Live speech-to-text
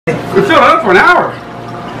We've filled up for an hour.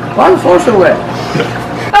 Why the floor so wet?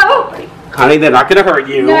 Oh! Honey, they're not gonna hurt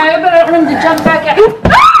you. No, but I want him to jump back out.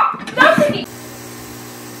 Ah!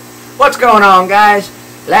 What's going on, guys?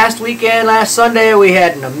 Last Sunday, we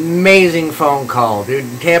had an amazing phone call. Dude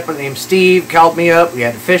in Tampa named Steve called me up. We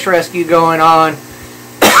had a fish rescue going on.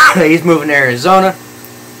 He's moving to Arizona.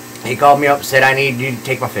 He called me up and said, I need you to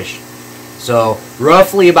take my fish. So,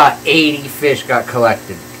 roughly about 80 fish got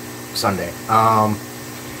collected Sunday.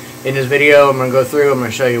 In this video, I'm going to go through, I'm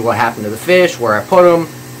going to show you what happened to the fish, where I put them.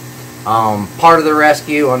 Part of the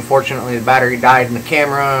rescue, unfortunately, the battery died in the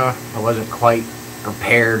camera. I wasn't quite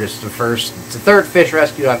prepared. It's the third fish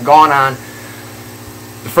rescue I've gone on.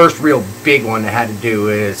 The first real big one that had to do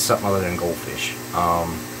with something other than goldfish.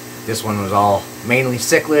 This one was all mainly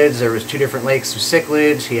cichlids. There was 2 different lakes of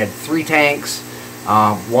cichlids. He had 3 tanks.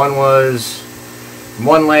 One was from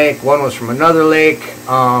one lake, one was from another lake.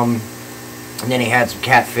 And then he had some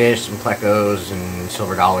catfish, some plecos, and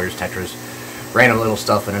silver dollars, tetras, random little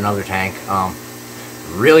stuff in another tank.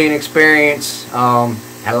 Really an experience.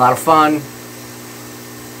 Had a lot of fun.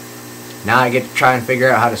 Now I get to try and figure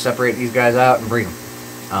out how to separate these guys out and breed them.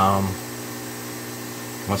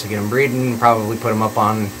 Once I get them breeding, probably put them up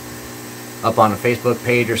on a Facebook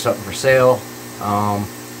page or something for sale.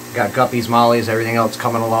 Got guppies, mollies, everything else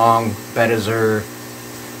coming along. Bettas are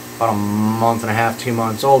about a month and a half, 2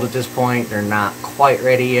 months old at this point. They're not quite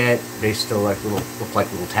ready yet. They still look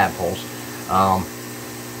like little tadpoles.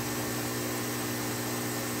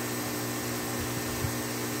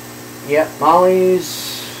 Yeah,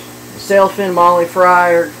 mollies. Sailfin molly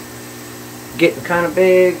fry are getting kind of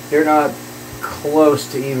big. They're not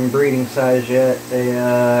close to even breeding size yet. They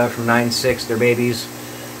from 9.6, they're babies.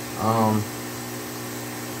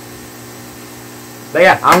 But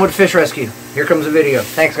yeah, on with the fish rescue. Here comes the video.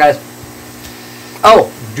 Thanks, guys. Oh,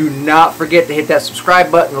 do not forget to hit that subscribe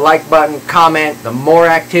button, the like button, comment. The more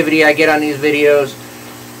activity I get on these videos,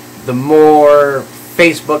 the more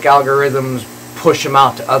Facebook algorithms push them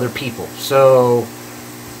out to other people. So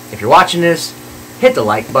if you're watching this, hit the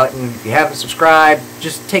like button. If you haven't subscribed,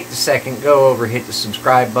 just take the second, go over, hit the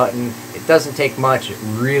subscribe button. It doesn't take much. It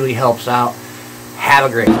really helps out. Have a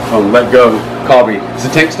great one. Oh, let go. Call me. Is the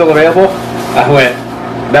tank still available? I went,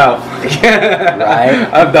 no. Right.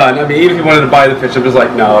 I'm done. I mean, even if you wanted to buy the fish, I'm just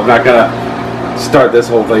like, no, I'm not going to start this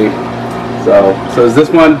whole thing. So is this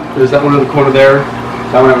one, is that one in the corner there?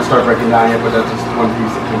 That one I haven't started breaking down yet, but that's just one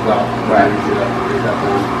piece that comes out. Right. See that, break that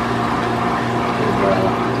down.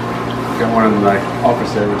 And, got one in my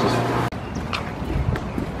office there, which is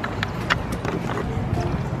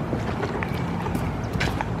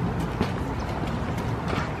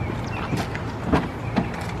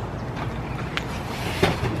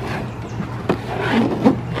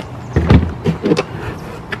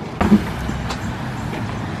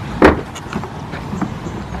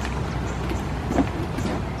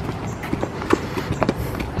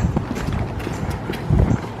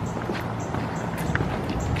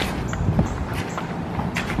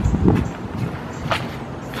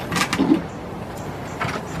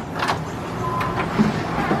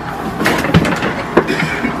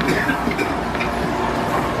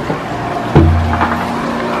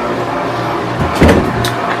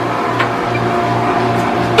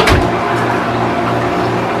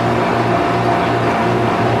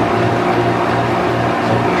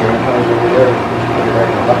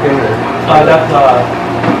that's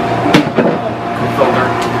filter.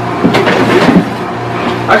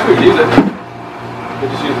 Actually, we use it. We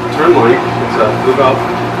just use the return line. It's a move out.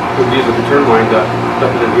 We use the return line to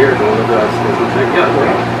dump it in here. And we'll yeah,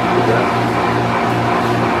 do that.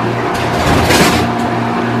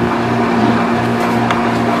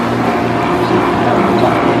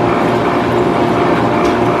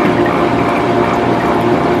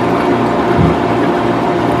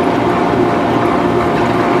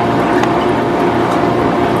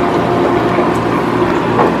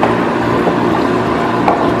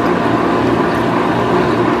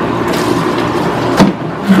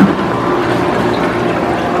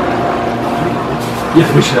 Yeah,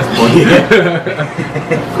 we should have plenty.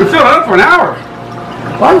 We've filled up for an hour.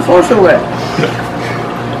 Why the floor so wet?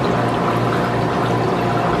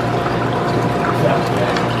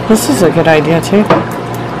 This is a good idea, too.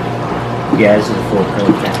 Yeah, this is a full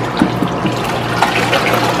acrylic tank.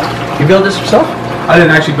 You built this yourself? I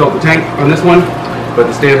didn't actually build the tank on this one, but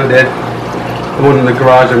the stand I did. The one in the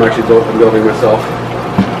garage I'm building myself.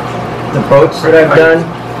 The boats that I've done,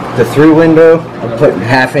 the through window, I'm putting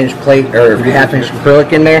half-inch plate or half-inch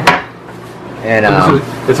acrylic in there, and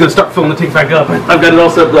it's gonna start filling the tank back up. I've got it all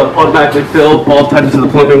set up, automatically filled, all tied into the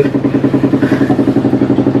plumbing.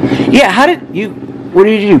 Yeah, how did you? what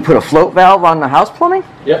did you do? Put a float valve on the house plumbing?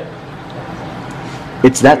 Yep.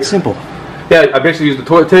 It's that simple. Yeah, I basically use the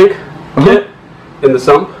toilet tank kit in the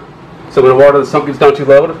sump. So when the water in the sump gets down too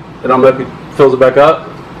low, it automatically fills it back up.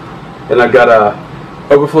 And I've got a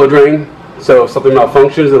overflow drain, so if something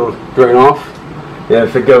malfunctions, it'll drain off. And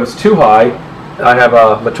if it goes too high, I have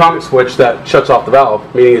a electronic switch that shuts off the valve,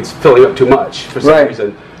 meaning it's filling up too much for some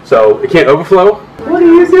reason. So it can't overflow. What are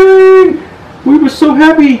you doing? We were so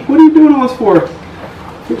happy. What are you doing all this for? I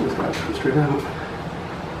think this guy comes straight out.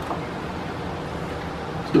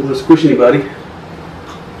 It's not gonna squish anybody.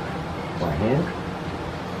 My hand?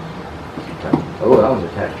 Oh, that was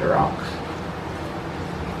attached to rocks.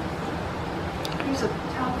 There's a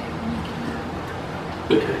towel there when you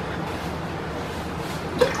get Okay.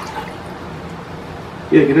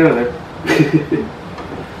 Yeah, get out of there.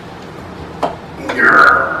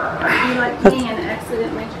 You like me and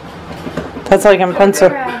accidentally. That's like in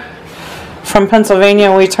from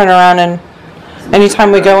Pennsylvania, we turn around and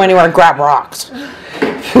anytime we go anywhere, grab rocks.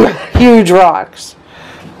 Huge rocks.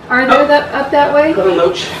 Are there up that way? Got a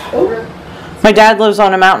loach. My dad lives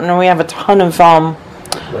on a mountain and we have a ton of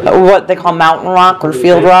what they call mountain rock or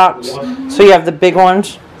field rocks. So you have the big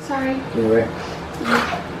ones. Sorry. Anyway.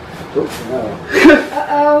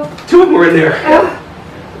 Uh-oh. Two of them were in there.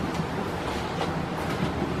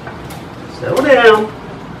 Settle down.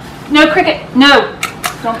 No, Cricket. No.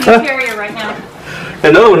 Don't be a terrier right now.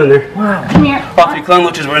 Another one in there. Wow. Come here. All three clown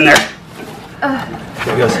loaches were in there.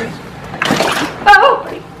 There he goes. Oh!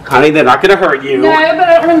 Honey, they're not going to hurt you. No, but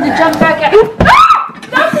I don't want him to jump back at. Ah!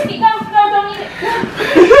 No, Cricket. No, don't eat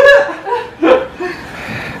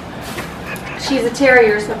it. She's a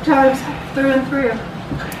terrier sometimes, through and through.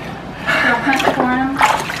 Don't hunt for him.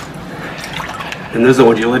 And those are the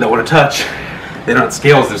ones you really don't want to touch. They don't have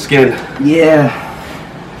scales, they're skin. Yeah.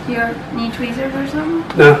 Do you need tweezers or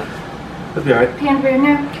something? No, that'll be alright. Panbury,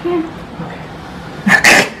 no, come here.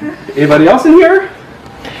 Anybody else in here?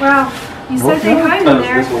 Wow, you said they hide in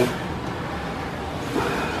there. This one.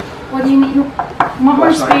 What do you need? Want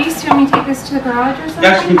more space? Do you want me to take this to the garage or something?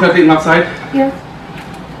 Yeah, can you tuck it outside? Yeah.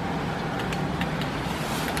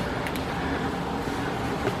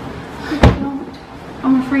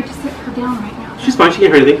 I'm afraid to sit her down right now. She's fine, she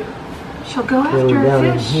can't hurt anything. She'll go after Down a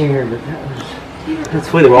in fish. here, but that was... That's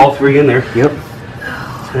funny, they were all three in there. Yep.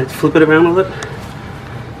 So let's flip it around a little bit.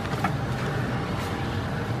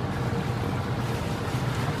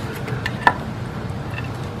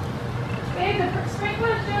 Babe, the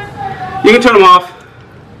sprinklers just started on. You can turn them off.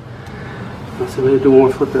 Let's see, maybe do one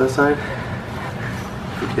more flip to the side.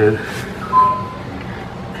 You can.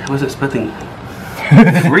 I wasn't expecting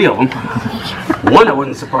 3 of them. One I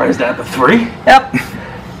wasn't surprised at, but 3? Yep.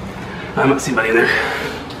 I don't see anybody in there.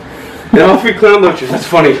 And all 3 clown loaches, that's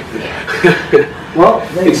funny. Well,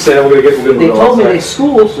 They said we're gonna they go told me outside. they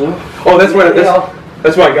school, so... Oh, that's why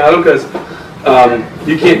that's why I got them, because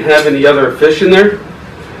you can't have any other fish in there.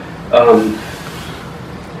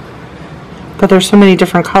 But there's so many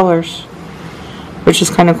different colors, which is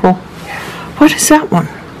kind of cool. What is that one?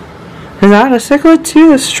 Is that a cichlid too,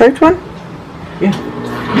 the striped one? Yeah.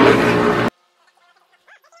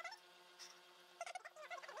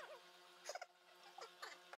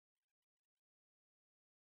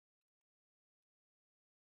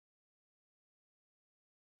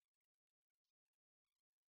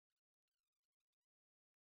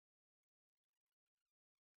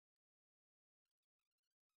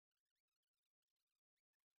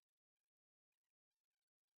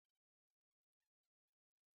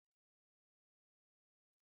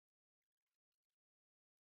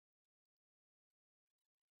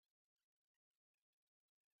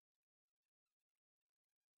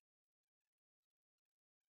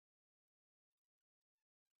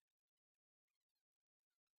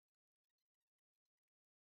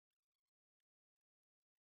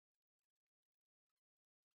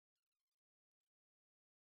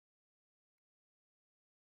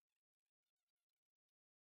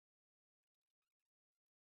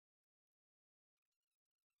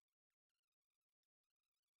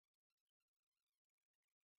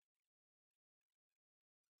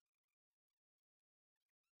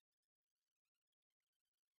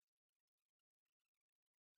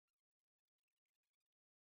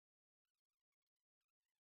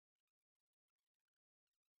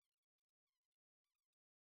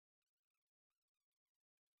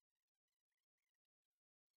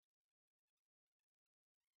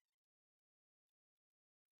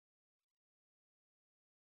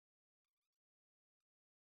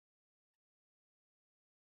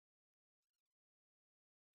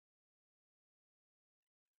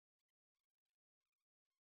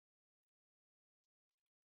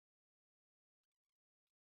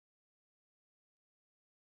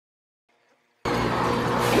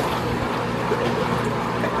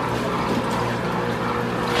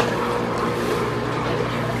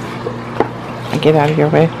 get out of your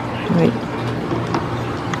way. Wait.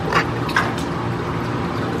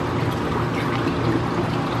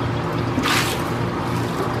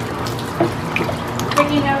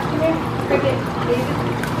 Ricky, now come here. Ricky, David,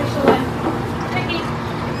 official one. Ricky.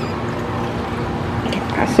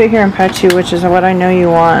 I sit here and pet you, which is what I know you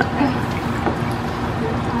want.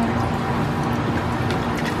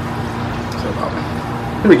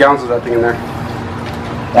 How many gallons is that thing in there?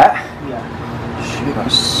 That? Yeah. Should be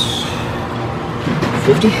about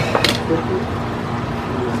 50?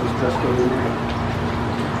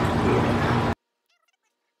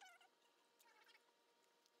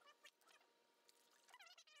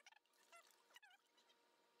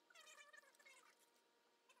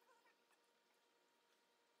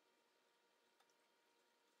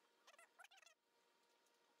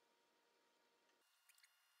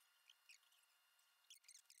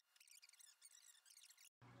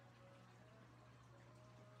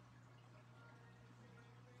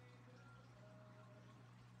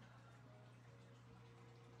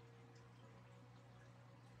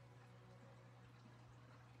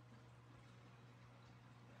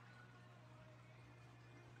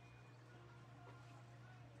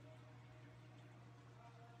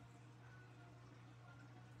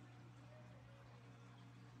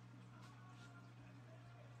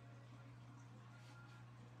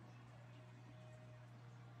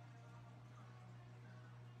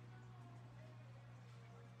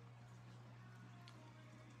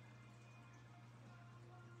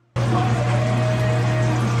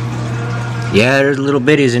 Yeah, there's little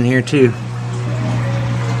bitties in here too.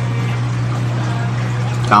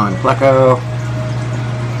 Common pleco.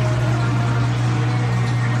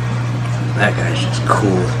 That guy's just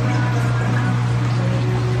cool.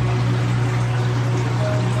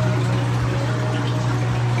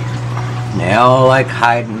 They all like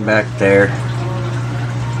hiding back there.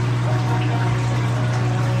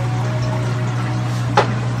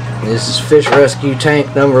 This is fish rescue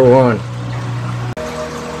tank number 1.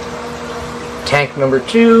 Tank number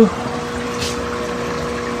 2.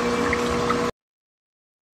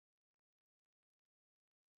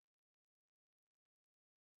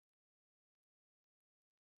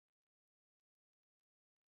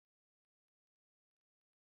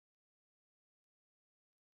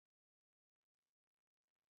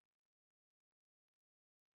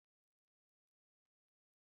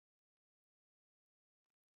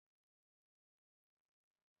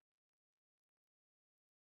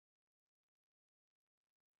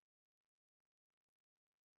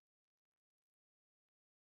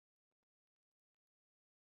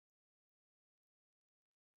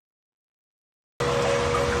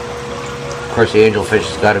 Of course, the angelfish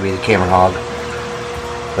has got to be the camera hog.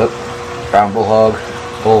 Oh, brown bull hog,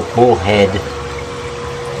 bullhead.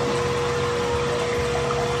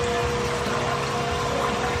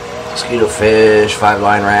 Mosquito fish,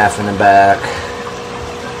 5-line raft in the back.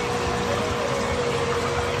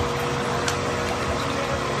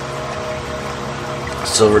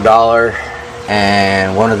 Silver dollar,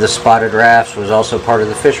 and one of the spotted rafts was also part of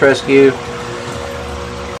the fish rescue.